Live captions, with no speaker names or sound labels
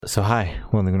So hi,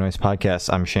 welcome to the Noise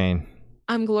Podcast. I'm Shane.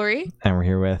 I'm Glory. And we're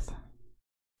here with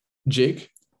Jake.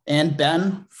 And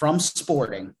Ben from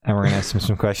Sporting. And we're going to ask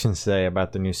some questions today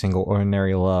about the new single,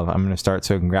 Ordinary Love. I'm going to start,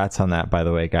 so congrats on that, by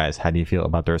the way, guys. How do you feel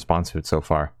about the response to it so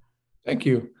far? Thank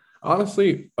you.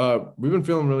 Honestly, we've been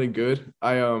feeling really good.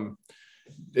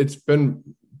 It's been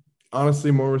honestly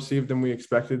more received than we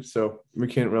expected, so we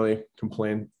can't really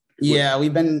complain. Yeah,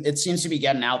 it seems to be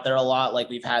getting out there a lot. Like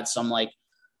we've had some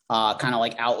kind of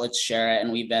like outlets share it,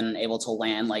 and we've been able to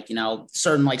land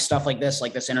certain like stuff like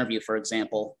this interview, for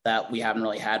example, that we haven't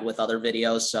really had with other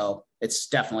videos. So it's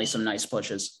definitely some nice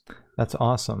pushes. That's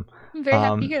awesome. I'm very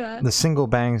happy to hear that. The single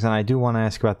bangs, and I do want to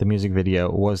ask about the music video.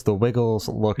 Was the Wiggles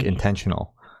look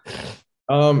intentional?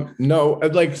 No,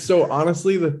 so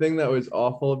honestly, the thing that was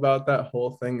awful about that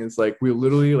whole thing is we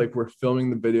literally we're filming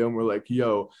the video and we're like,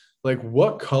 yo,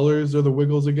 what colors are the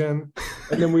Wiggles again?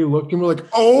 And then we look and we're like,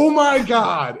 oh my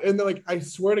God. And then I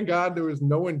swear to God, there was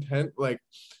no intent.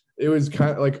 It was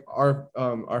kind of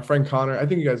our friend Connor, I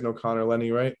think you guys know Connor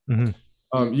Lenny, right? Mm-hmm.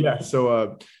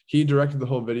 So he directed the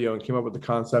whole video and came up with the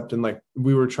concept, and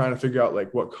we were trying to figure out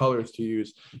what colors to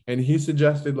use, and he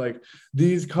suggested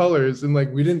these colors, and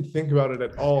we didn't think about it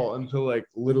at all until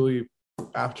literally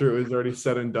after it was already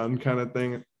said and done kind of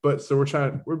thing. But so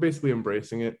we're basically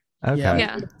embracing it. Okay.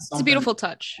 Yeah. It's a beautiful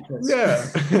touch. Yeah.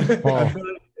 Well,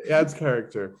 it adds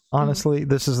character. Honestly,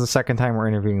 this is the second time we're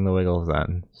interviewing the Wiggles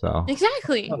then. So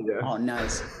Exactly. Oh, yeah. Oh,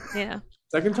 nice. Yeah.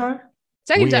 Second time?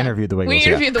 Second we time. interviewed the Wiggles. We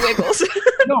interviewed the Wiggles.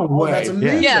 No way. That's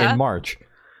amazing. Yeah. In March.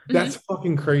 That's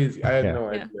fucking crazy. I had Yeah.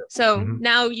 no Yeah. idea. So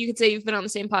now you could say you've been on the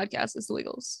same podcast as the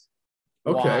Wiggles.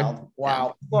 Okay.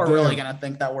 Wow. People are really going to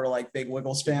think that we're big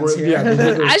Wiggles fans We're- here. yeah, the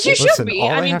Wiggles- As you should Listen, be.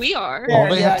 all I they mean, have- we are. Yeah. All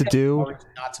they have to do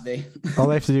Not to be. All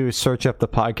they have to do is search up the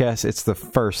podcast. It's the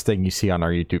first thing you see on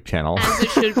our YouTube channel. As it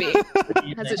should be.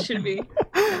 As it should be.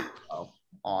 Oh,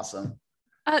 awesome.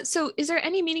 So is there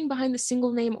any meaning behind the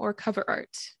single name or cover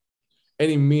art?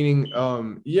 Any meaning?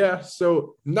 Yeah,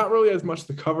 so not really as much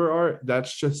the cover art.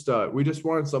 That's just we just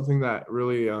wanted something that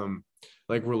really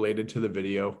related to the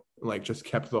video, just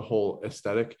kept the whole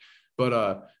aesthetic. But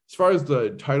as far as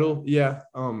the title, yeah,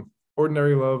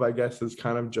 Ordinary Love, I guess, is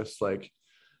kind of just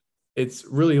it's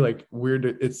really weird.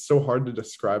 It's so hard to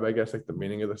describe, I guess, the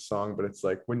meaning of the song, but it's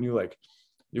when you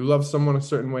you love someone a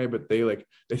certain way, but they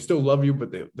still love you,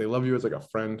 but they love you as a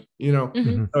friend, you know?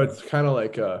 Mhm. So it's kind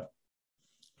of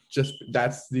just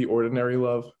that's the ordinary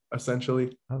love,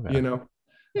 essentially, Okay. you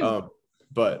know?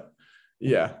 But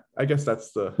yeah, I guess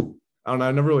that's I don't know.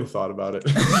 I never really thought about it.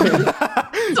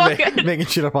 It's all good. Making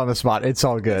shit up on the spot. It's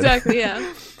all good. Exactly,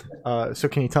 yeah. So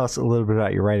can you tell us a little bit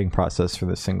about your writing process for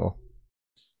this single?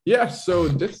 Yeah, so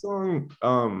this song,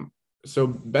 so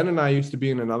Ben and I used to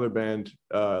be in another band,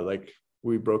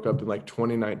 we broke up in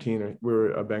 2019. We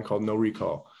were a band called No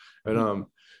Recall. And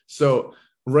so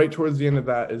right towards the end of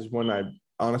that is when I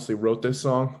honestly wrote this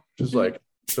song, just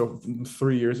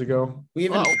 3 years ago. We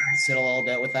even practiced it a little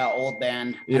bit with that old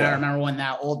band. And Yeah. I remember when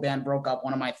that old band broke up,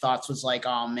 one of my thoughts was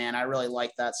oh man, I really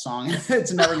like that song.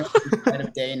 It's never going to be the light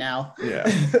of day now. Yeah,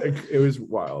 it was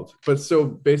wild. But so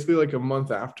basically a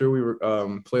month after we were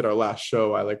played our last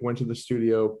show, I went to the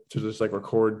studio to just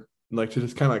record, to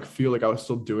just kind of feel I was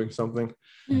still doing something.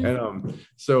 Mhm. And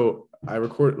so I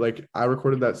recorded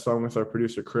that song with our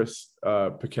producer Chris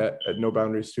Paquette at No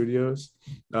Boundaries Studios.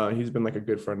 He's been a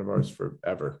good friend of ours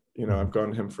forever. I've gone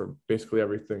to him for basically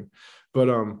everything. But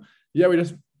yeah, we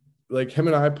just him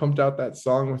and I pumped out that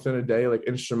song within a day,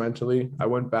 instrumentally. I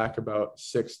went back about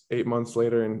 6-8 months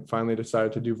later and finally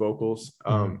decided to do vocals.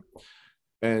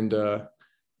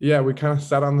 Yeah, we kind of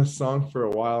sat on this song for a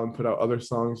while and put out other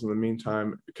songs in the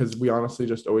meantime, because we honestly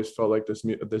just always felt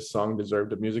this song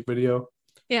deserved a music video.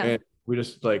 Yeah. And we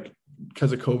just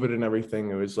because of COVID and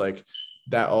everything, it was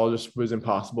that all just was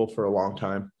impossible for a long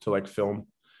time to film.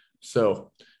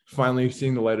 So finally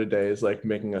seeing the light of day is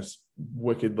making us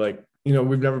wicked.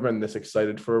 We've never been this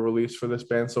excited for a release for this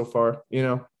band so far,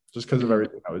 just because of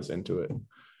everything that was into it.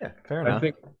 Yeah, fair enough. I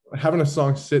think having a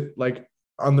song sit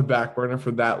on the back burner for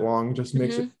that long just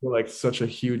makes it feel such a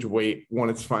huge weight when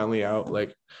it's finally out.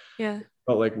 Yeah.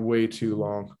 Felt way too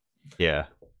long. Yeah,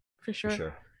 For sure. for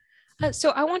sure.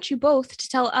 So I want you both to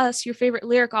tell us your favorite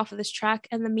lyric off of this track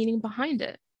and the meaning behind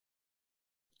it.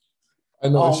 I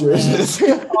know what yours is.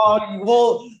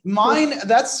 Well, mine,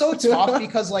 that's so tough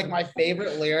because my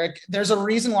favorite lyric, there's a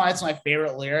reason why it's my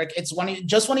favorite lyric. It's when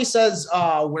he says,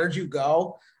 where'd you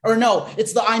go? Or no,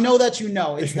 it's the I Know That You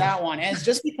Know. It's that one. And it's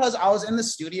just because I was in the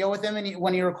studio with him and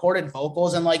when he recorded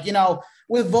vocals, and like, you know,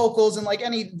 with vocals and like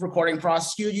any recording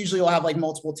process, you usually will have like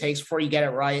multiple takes before you get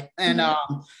it right. And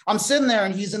I'm sitting there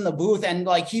and he's in the booth and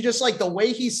like he just like the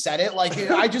way he said it, like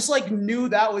I just like knew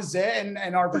that was it.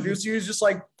 And our producer was just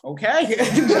like, okay.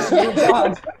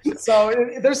 So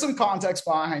there's some context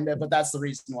behind it, but that's the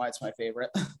reason why it's my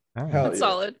favorite. That's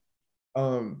solid.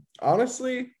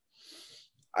 Honestly,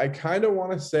 I kind of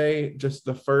want to say just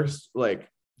the first like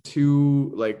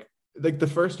two, like the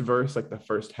first verse, like the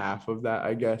first half of that,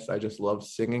 I guess. I just love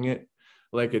singing it.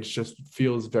 Like it just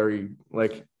feels very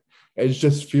like it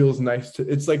just feels nice to,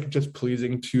 it's like just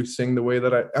pleasing to sing the way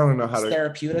that I don't know how to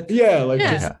therapeutic. Yeah, like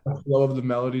just the flow of the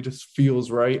melody just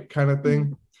feels right kind of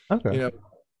thing. Okay. You know,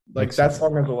 like that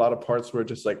song has a lot of parts where it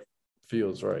just like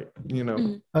feels right, you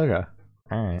know. Okay.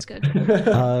 All right. That's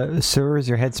good. So where was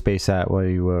your headspace at while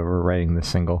you were writing the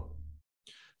single?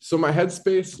 So my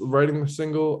headspace writing the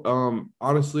single,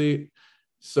 honestly,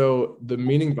 so the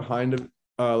meaning behind it,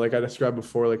 like I described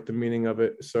before, like the meaning of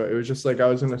it. So it was just like I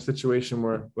was in a situation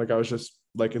where like I was just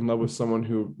like in love with someone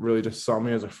who really just saw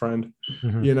me as a friend,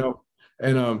 you know,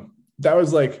 and that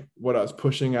was like what I was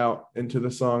pushing out into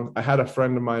the song. I had a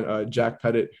friend of mine, Jack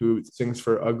Pettit, who sings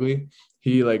for Ugly.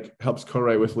 He like helps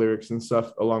co-write with lyrics and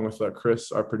stuff along with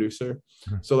Chris, our producer.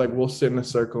 So like we'll sit in a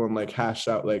circle and like hash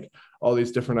out like all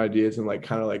these different ideas and like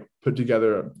kind of like put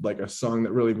together like a song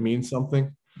that really means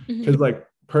something. Because like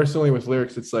personally with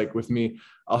lyrics, it's like with me,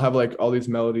 I'll have like all these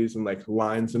melodies and like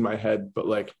lines in my head, but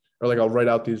like, or like I'll write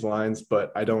out these lines,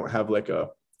 but I don't have like a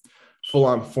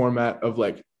full-on format of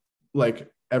like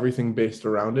everything based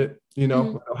around it, you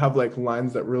know. I'll have like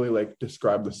lines that really like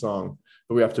describe the song,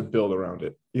 but we have to build around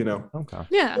it, you know. Okay.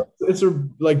 Yeah. It's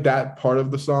like that part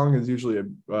of the song is usually a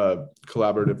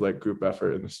collaborative like group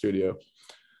effort in the studio.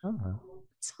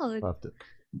 Solid. Loved it.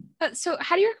 So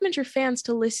how do you recommend your fans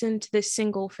to listen to this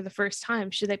single for the first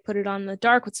time? Should they put it on the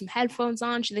dark with some headphones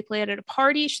on? Should they play it at a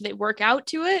party? Should they work out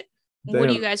to it? What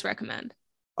do you guys recommend?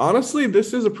 Honestly,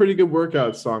 this is a pretty good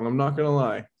workout song. I'm not gonna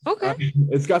lie. Okay.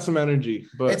 It's got some energy,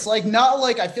 but it's like not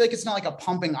like I feel like it's not like a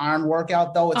pumping iron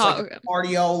workout though. It's like a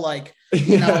cardio, like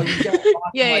you know, you get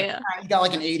you got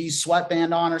like an 80s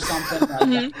sweatband on or something. Like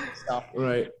that stuff.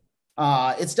 Right.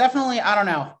 It's definitely, I don't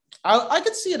know. I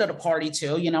could see it at a party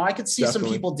too. You know, I could see some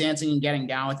people dancing and getting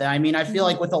down with it. I mean, I feel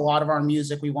like with a lot of our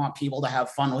music, we want people to have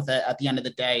fun with it at the end of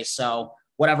the day. So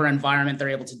whatever environment they're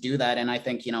able to do that in, I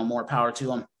think, you know, more power to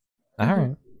them. All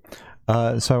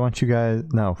right. So I want you guys.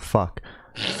 No, fuck.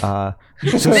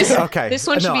 Okay. This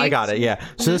one should no, be... I got it. Yeah.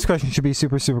 So this question should be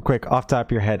super, super quick. Off the top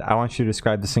of your head, I want you to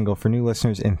describe the single for new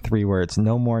listeners in 3 words.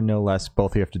 No more, no less.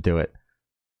 Both of you have to do it.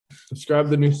 Describe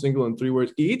the new single in 3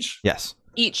 words each?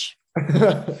 Each.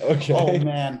 Okay. Oh,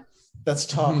 man. That's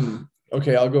tough.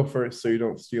 Okay, I'll go first so you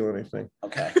don't steal anything.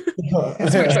 Okay.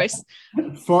 That's my choice.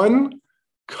 Fun,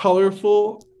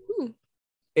 colorful,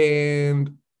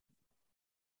 and...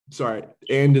 Sorry,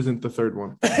 and isn't the third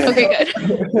one. Okay,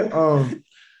 good.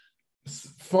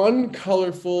 Fun,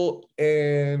 colorful,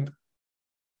 and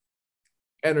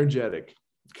energetic,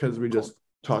 because we just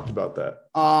talked about that.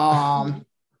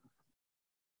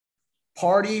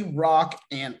 Party rock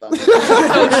anthem.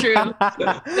 So true.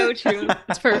 So true.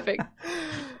 It's perfect.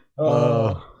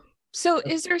 So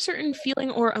is there a certain feeling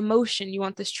or emotion you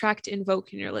want this track to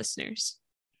invoke in your listeners?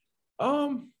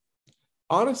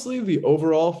 Honestly, the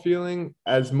overall feeling,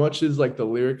 as much as like the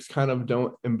lyrics kind of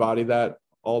don't embody that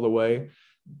all the way,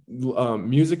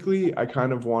 musically, I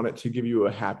kind of want it to give you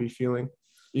a happy feeling,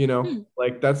 you know,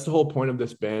 like that's the whole point of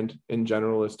this band in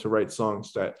general, is to write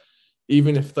songs that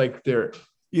even if like they're,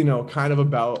 you know, kind of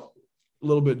about a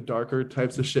little bit darker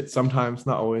types of shit sometimes,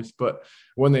 not always, but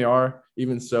when they are,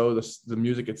 even so, the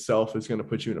music itself is going to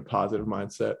put you in a positive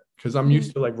mindset, because I'm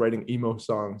used to like writing emo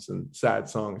songs and sad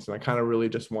songs, and I kind of really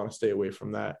just want to stay away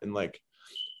from that. And like,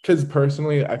 because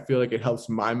personally I feel like it helps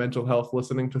my mental health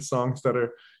listening to songs that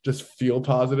are just feel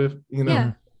positive, you know.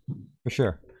 Yeah. For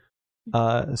sure.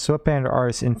 So what band or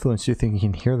artist influence do you think you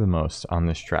can hear the most on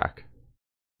this track?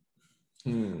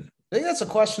 I think that's a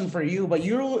question for you, but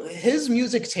his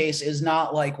music taste is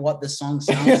not like what this song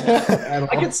sounds like.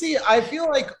 I feel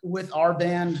like with our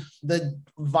band, the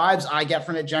vibes I get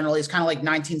from it generally is kind of like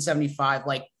 1975,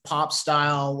 like pop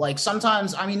style. Like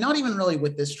sometimes, I mean, not even really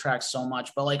with this track so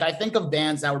much, but like I think of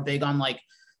bands that were big on like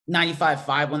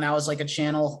 95.5 when that was like a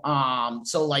channel.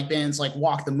 So like bands like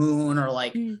Walk the Moon or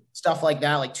like stuff like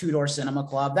that, like Two Door Cinema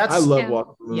Club. I love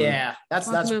Walk the Moon. Yeah, that's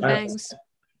bangs.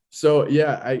 So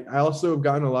yeah, I also have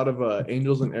gotten a lot of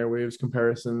Angels and Airwaves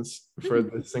comparisons for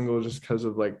the single, just because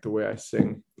of like the way I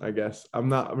sing. I guess I'm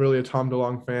not really a Tom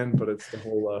DeLonge fan, but it's the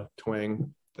whole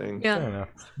twang thing. Yeah. Fair enough.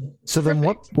 So then,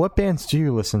 what bands do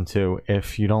you listen to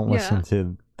if you don't listen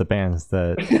to the bands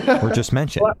that were just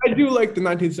mentioned? Well, I do like the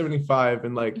 1975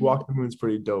 and like Walk the Moon's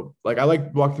pretty dope. Like I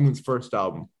like Walk the Moon's first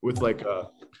album with like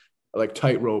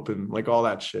Tightrope and like all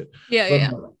that shit.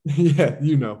 Yeah. Yeah,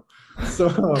 you know. So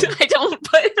I don't,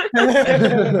 but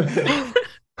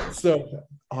so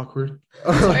awkward.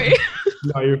 sorry.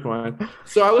 No, you're fine.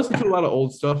 So I listen to a lot of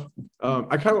old stuff.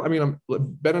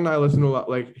 Ben and I listen to a lot.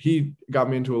 Like he got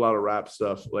me into a lot of rap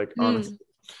stuff. Like honestly,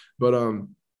 but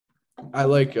I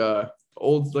like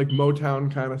old like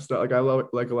Motown kind of stuff. Like I love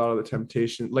like a lot of the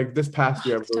Temptation. Like this past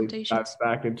year, I've really got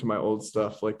back into my old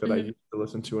stuff like that I used to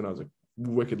listen to when I was like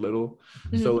wicked little.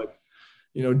 So like,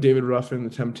 you know, David Ruffin, the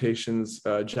Temptations,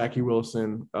 Jackie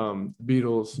Wilson,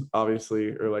 Beatles,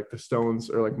 obviously, or like the Stones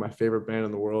are like my favorite band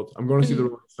in the world. I'm going to see the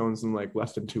Rolling Stones in like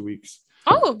less than 2 weeks.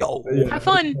 Oh, have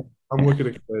fun. I'm wicked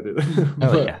excited.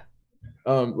 Oh yeah.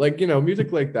 Like, you know,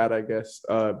 music like that, I guess.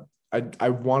 I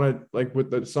want to, like, with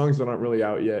the songs that aren't really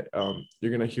out yet,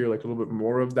 you're gonna hear like a little bit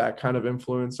more of that kind of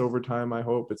influence over time. I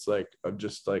hope it's like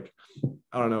just like,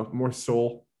 I don't know, more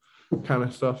soul kind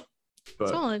of stuff. But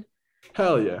Solid.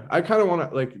 hell yeah, I kind of want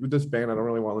to, like, with this band, I don't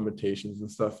really want limitations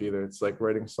and stuff either. It's like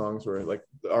writing songs where like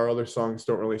our other songs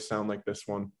don't really sound like this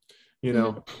one, you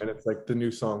know, and it's like the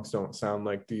new songs don't sound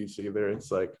like these either.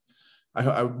 It's like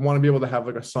I want to be able to have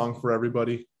like a song for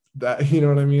everybody that, you know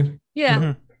what I mean?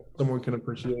 Yeah. Someone can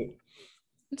appreciate.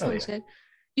 That sounds good.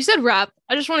 You said rap.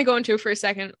 I just want to go into it for a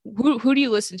second. Who do you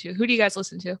listen to? Who do you guys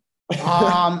listen to?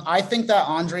 I think that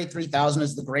Andre 3000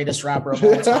 is the greatest rapper of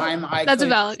all time. That's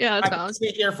valid. Yeah, that's valid. I could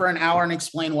sit here for an hour and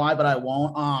explain why, but I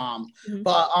won't.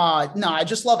 But no, I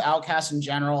just love Outkast in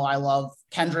general. I love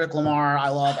Kendrick Lamar. I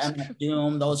love MF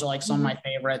Doom. Those are like some of my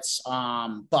favorites.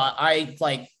 But I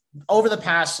like over the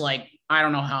past like I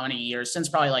don't know how many years since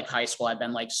probably like high school, I've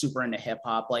been like super into hip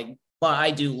hop. Like, but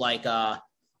I do like a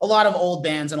lot of old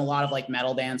bands and a lot of like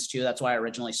metal bands too. That's why I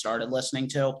originally started listening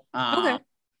to. Okay.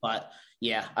 But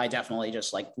yeah, I definitely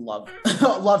just like love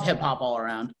love hip hop all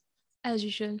around. As you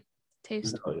should.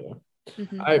 Taste. Oh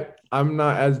yeah. I'm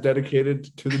not as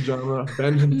dedicated to the genre.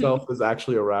 Ben himself is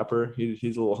actually a rapper.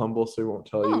 He's a little humble, so he won't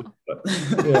tell you. But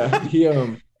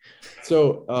yeah,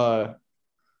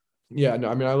 yeah, no,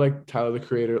 I mean I like Tyler the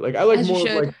Creator. Like I like As more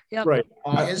like right.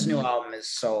 His new album is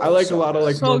so I like a lot of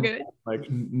like so good.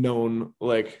 Like known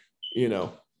like, you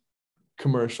know,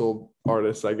 commercial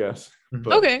artists, I guess.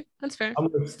 But Okay, that's fair. I'm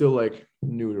like, still like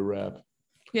new to rap.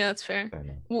 Yeah, that's fair.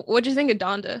 What'd you think of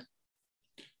Donda?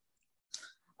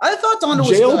 I thought Donda was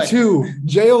Jail good. 2.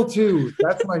 Jail 2.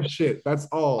 That's my shit. That's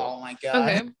all. Oh my god.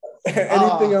 Okay.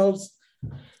 Anything else?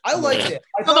 I liked it.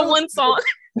 I For thought the one song.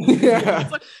 Yeah.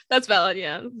 That's valid,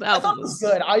 yeah. The I thought album it was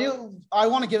good. I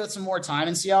want to give it some more time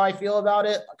and see how I feel about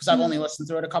it because I've only listened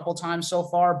to it a couple times so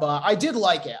far, but I did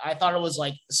like it. I thought it was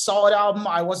like a solid album.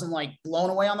 I wasn't like blown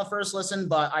away on the first listen,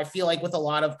 but I feel like with a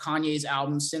lot of Kanye's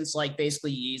albums since like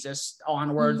basically Yeezus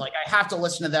onward, like I have to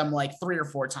listen to them like 3 or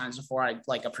 4 times before I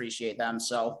like appreciate them.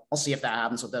 So I'll see if that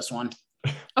happens with this one.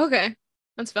 Okay.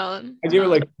 That's valid. I gave it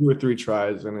like 2 or 3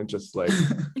 tries and it just like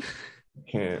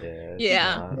can't.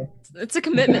 Yeah. It's a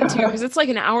commitment too, because it's like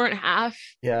an hour and a half.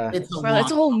 Yeah. It's Bro,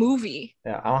 that's a whole movie.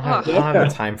 Yeah, I don't have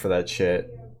the time for that shit.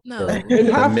 No.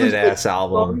 The mid-ass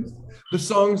album. The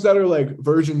songs that are like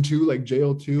version 2, like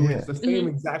Jail 2, it's the same Mhm.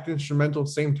 exact instrumental,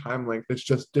 same time length. It's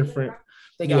just different.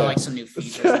 They got Yeah. like some new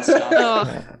features and stuff.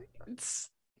 Oh, it's...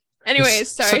 Anyways,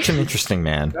 sorry. Such an interesting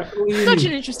man. Definitely. Such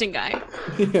an interesting guy.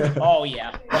 Yeah. Oh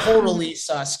yeah, the whole release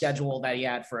schedule that he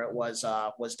had for it was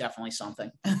definitely something.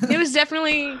 It was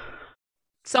definitely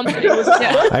something. It was,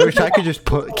 yeah. I wish I could just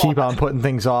keep on putting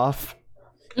things off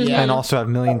Yeah. and also have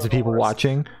millions of people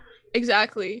watching.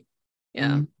 Exactly.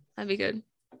 Yeah, that'd be good.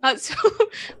 So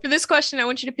for this question, I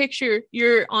want you to picture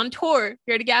you're on tour.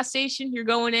 You're at a gas station. You're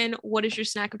going in. What is your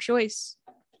snack of choice?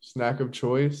 Snack of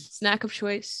choice. Snack of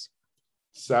choice.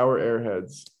 Sour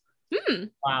Airheads.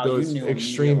 Wow, Those you knew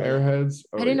extreme immediately. Airheads.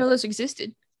 I didn't know those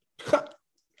existed.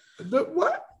 The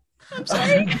what? I'm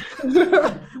sorry.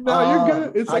 No, you're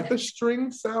good. It's like the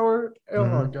string sour. Oh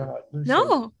my god. They're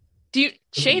so- No.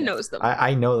 Shane knows them.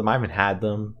 I know them. I haven't had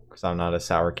them because I'm not a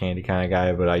sour candy kind of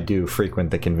guy, but I do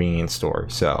frequent the convenience store.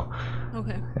 So,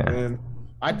 Okay. yeah. Man.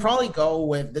 I'd probably go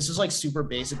with, this is like super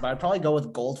basic, but I'd probably go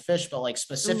with goldfish, but like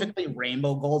specifically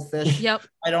rainbow goldfish. Yep,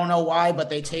 I don't know why, but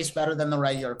they taste better than the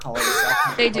regular colors.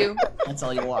 they do. I'll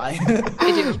tell you why.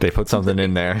 They do. They put something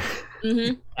in there.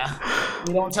 Hmm. Yeah.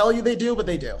 We don't tell you they do, but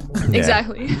they do. Yeah.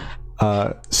 Exactly.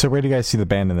 So where do you guys see the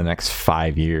band in the next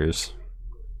 5 years?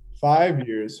 5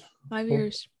 years. 5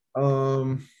 years.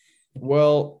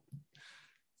 Well,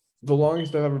 the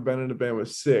longest I've ever been in a band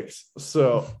was 6.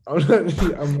 So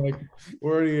I'm like,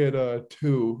 we're already at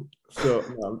 2. So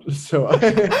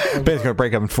Band's gonna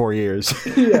break up in 4 years.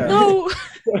 Yeah. No.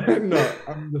 No,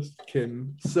 I'm just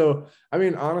kidding. So I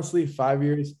mean, honestly, 5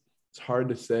 years, it's hard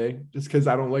to say, just because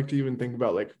I don't like to even think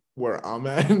about like where I'm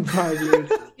at in 5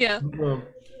 years. Yeah.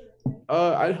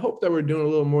 I hope that we're doing a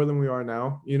little more than we are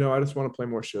now. You know, I just want to play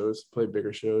more shows, play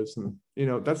bigger shows, and you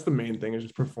know, that's the main thing, is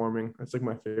just performing. That's like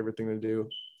my favorite thing to do.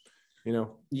 You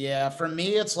know. Yeah, for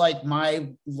me, it's like my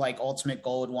like ultimate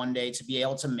goal would one day to be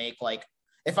able to make like,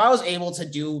 if I was able to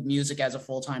do music as a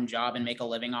full-time job and make a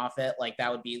living off it, like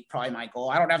that would be probably my goal.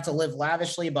 I don't have to live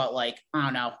lavishly, but like, I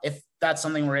don't know, if that's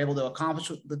something we're able to accomplish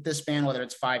with this band, whether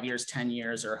it's 5 years, 10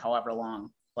 years, or however long,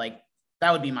 like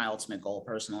that would be my ultimate goal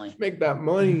personally. Make that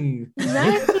money.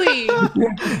 Exactly.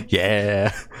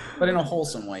 Yeah. But in a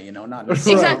wholesome way, you know, not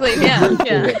Exactly. Yeah. Not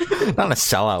in a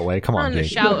sellout way. Come on, Not in a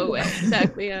Jake. shallow way.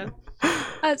 Exactly. Yeah.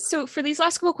 So for these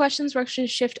last couple questions, we're actually going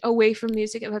to shift away from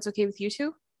music, if that's okay with you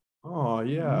two. Oh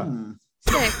yeah.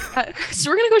 Sick. So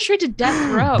we're going to go straight to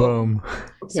death row. Boom.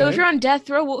 So if Okay. you're on death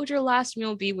row, what would your last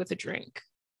meal be with a drink?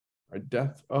 Our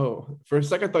death. Oh, for a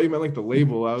second I thought you meant like the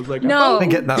label. I was like, No. I've been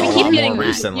getting that We a keep lot getting more that.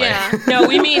 recently. Yeah. No,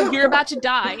 we mean you're about to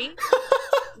die.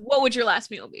 What would your last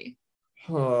meal be?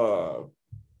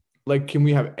 like, can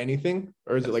we have anything,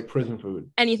 or is it like prison food?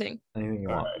 Anything. Anything you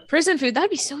want. Prison food. That'd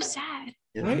be so sad.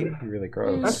 Yeah, that'd be really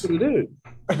gross. That's what it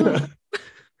is.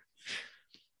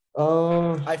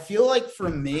 I feel like for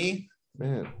me,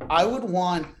 Man. I would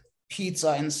want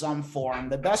pizza in some form.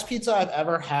 The best pizza I've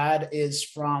ever had is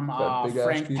from That big-ass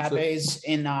Frank pizza? Pepe's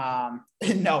in no,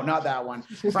 not that one.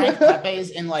 Frank Pepe's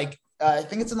in like I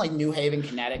think it's in like New Haven,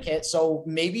 Connecticut. So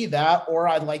maybe that, or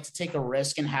I'd like to take a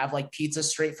risk and have like pizza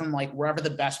straight from like wherever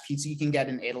the best pizza you can get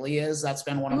in Italy is. That's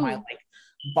been one of my like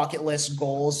bucket list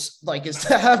goals, like, is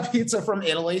to have pizza from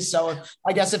Italy. So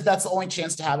I guess if that's the only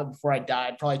chance to have it before I die,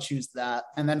 I'd probably choose that.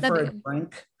 And then That'd for be a good.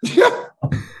 drink,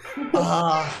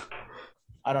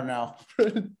 I don't know.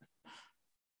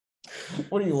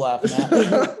 What are you laughing at?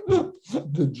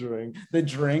 The drink. The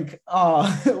drink.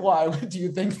 Why? Do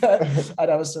you think that I'd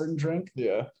have a certain drink?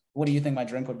 Yeah, What do you think my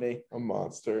drink would be? a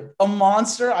monster. A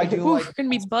Monster? I do Oof, like. we're gonna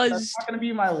be That's buzzed. not gonna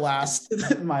be my last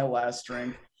my last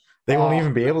drink. They won't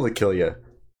even be able to kill you.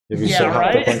 If you're Yeah, so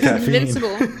hopped right? up on caffeine.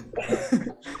 Invincible.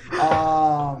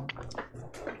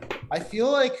 I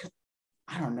feel like,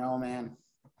 I don't know, man.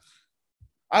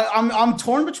 I'm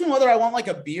torn between whether I want like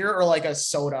a beer or like a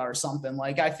soda or something.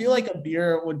 Like I feel like a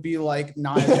beer would be like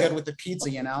not as good with the pizza,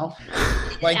 you know?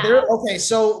 Like okay,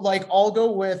 so like I'll go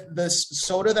with this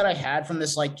soda that I had from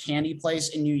this like candy place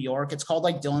in New York. It's called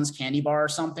like Dylan's Candy Bar or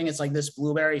something. It's like this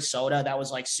blueberry soda that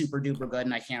was like super duper good,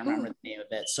 and I can't remember the name of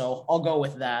it. So I'll go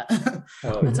with that.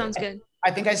 Hell That yeah. sounds good.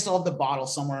 I think I still have the bottle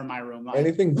somewhere in my room. I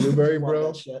Anything blueberry, love bro?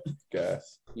 that shit.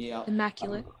 Gas. Yeah.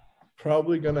 Immaculate.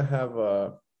 Probably gonna have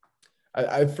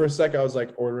I for a sec I was like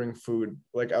ordering food.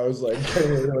 Like I was like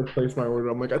getting ready to like place my order.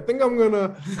 I'm like, I think I'm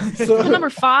gonna. So, Number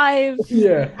 5.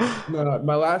 yeah. No,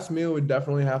 my last meal would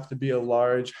definitely have to be a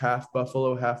large half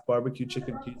buffalo, half barbecue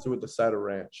chicken pizza with a side of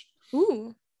ranch.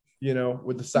 Ooh. You know,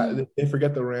 with the side. If they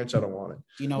forget the ranch, I don't want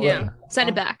Do you know Yeah. Send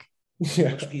it back. it.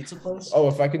 Yeah. which pizza place? Oh,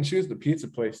 if I can choose the pizza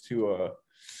place too,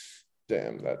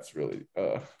 damn, that's really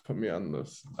put me on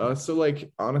this. So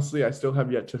like honestly, I still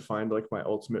have yet to find like my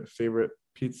ultimate favorite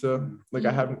pizza. Like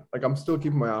I haven't, like I'm still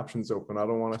keeping my options open. I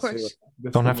don't want Of to say course. like,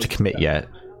 this Don't one have to was commit the yet.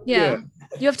 Yeah.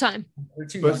 You have time. We're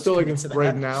too best. But young still, to like commit to that.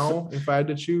 right now, if I had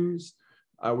to choose,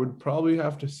 I would probably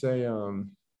have to say, I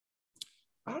don't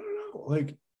know,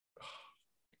 like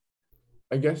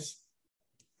I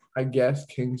guess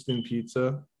Kingston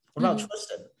Pizza. What about Mhm.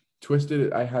 Twisted?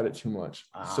 Twisted, I had it too much.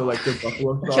 So like the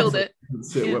buffalo sauce Killed it. doesn't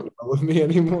sit Yeah. well with me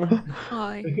anymore.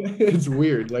 Hi. It's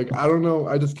weird. Like I don't know.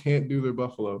 I just can't do their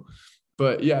buffalo.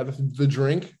 But yeah, the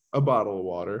drink, a bottle of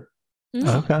water.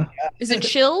 Okay. Is it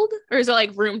chilled or is it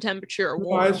like room temperature or No,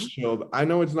 warm? it's chilled. I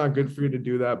know it's not good for you to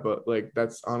do that, but like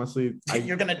that's honestly,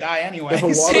 You're gonna die anyway. If a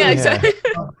water- Yeah, exactly.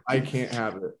 I can't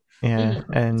have it. Yeah, Mhm.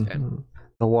 and That's good.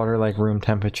 the water like room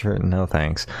temperature. No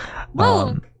thanks.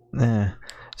 Whoa.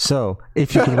 So,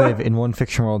 if you could live in one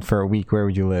fiction world for a week, where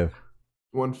would you live?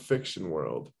 One fiction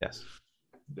world. Yes.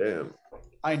 Damn.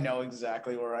 I know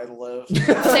exactly where I live.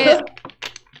 Say it.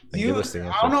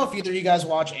 I don't know if either of you guys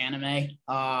watch anime,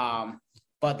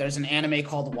 but there's an anime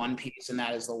called One Piece, and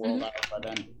that is the world I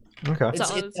live in. Okay.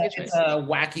 It's- It's a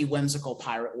wacky, whimsical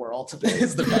pirate world.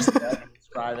 Is the best way I can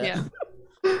describe it.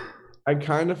 Yeah. I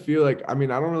kind of feel like, I mean,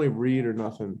 I don't really read or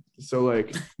nothing. So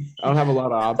like I don't have a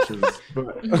lot of options.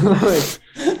 But like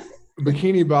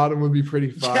Bikini bottom would be pretty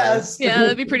fun. Yes. Yeah,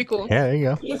 that'd be pretty cool. Yeah, there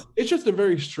you go. It's just a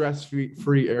very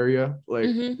stress-free area. Like,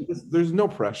 Mhm. there's no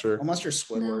pressure. Unless you're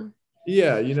Squidward. No.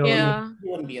 Yeah, you know. Yeah.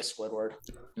 You wouldn't be a Squidward.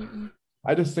 Mm-mm.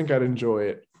 I just think I'd enjoy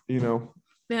it. You know,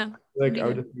 Yeah. like I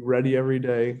would just be ready every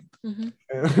day.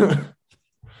 Mm-hmm.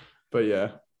 But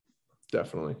yeah,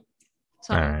 definitely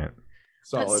So, All right.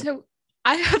 solid. so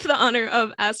I have the honor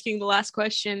of asking the last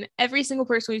question. Every single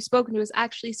person we've spoken to has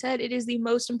actually said it is the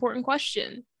most important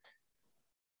question.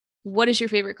 What is your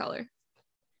favorite color?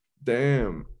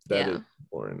 Damn, that is Yeah.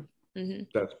 important. Mm-hmm.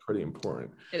 That's pretty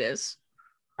important. It is.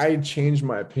 I change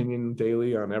my opinion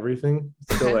daily on everything.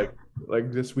 So Okay.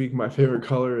 like this week, my favorite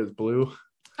color is blue.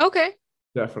 Okay.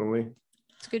 Definitely.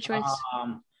 It's a good choice.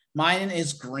 Mine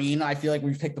is green. I feel like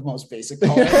we've picked the most basic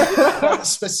color.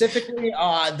 Specifically,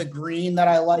 the green that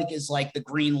I like is like the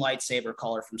green lightsaber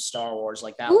color from Star Wars,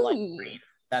 like that light Ooh. green.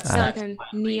 That's It's like a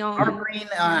dark neon. green.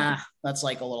 That's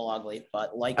like a little ugly,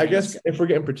 but like I guess if we're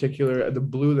getting particular, the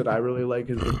blue that I really like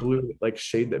is the blue like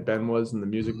shade that Ben was in the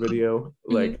music video.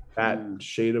 Like that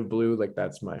shade of blue, like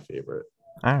that's my favorite.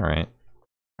 All right.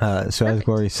 So as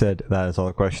Glory said, that is all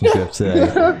the questions we have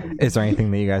today. Is there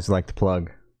anything that you guys would like to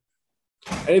plug?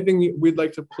 Anything we'd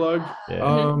like to plug?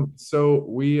 Yeah. So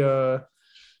we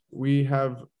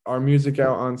have our music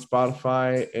out on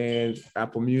Spotify and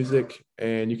Apple Music,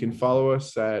 and you can follow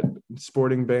us at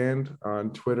Sporting Band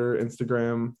on Twitter,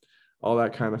 Instagram, all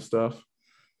that kind of stuff.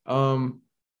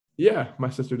 Yeah, my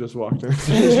sister just walked in.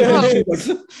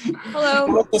 Hello.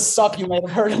 What the sup you might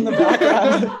have heard in the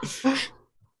background.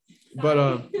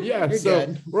 But yeah, You're so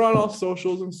good. we're on all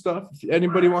socials and stuff. If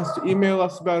anybody wants to email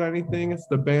us about anything, it's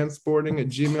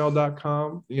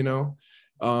thebandsporting@gmail.com, you know.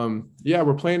 Yeah,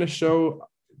 we're playing a show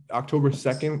October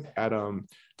 2nd at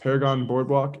Paragon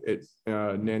Boardwalk at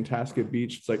Nantasket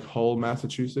Beach. It's like Hull,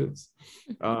 Massachusetts.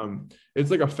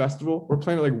 It's like a festival. We're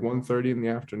playing at like 1:30 in the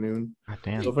afternoon. God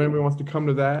damn. So if anybody wants to come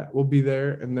to that, we'll be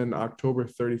there. And then October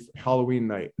 30th, Halloween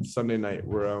night, Sunday night,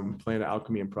 we're playing at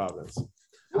Alchemy in Providence.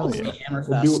 Oh, yeah.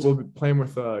 We'll be playing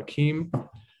with Keem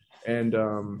and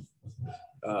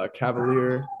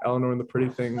Cavalier, Eleanor and the Pretty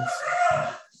Things.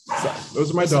 So,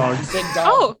 those are my dogs. Big dog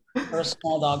Oh, or a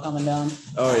small dog coming down.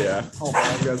 Oh yeah. Oh,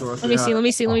 You guys want to let me see. Let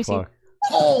me see. Let me see. Fuck.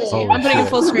 oh. I'm putting it shit.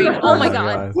 full screen. Oh my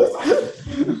god.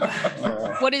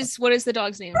 God. What is the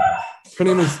dog's name? Her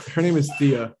name is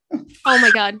Thea. Oh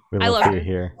my god. We I love love you her.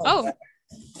 here. Oh,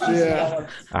 Yeah.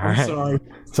 All I'm right. sorry.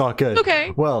 It's all good.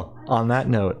 okay. Well, on that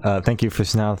note, thank you for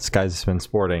now. This guys has been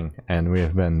sporting, and we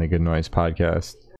have been the Good Noise Podcast.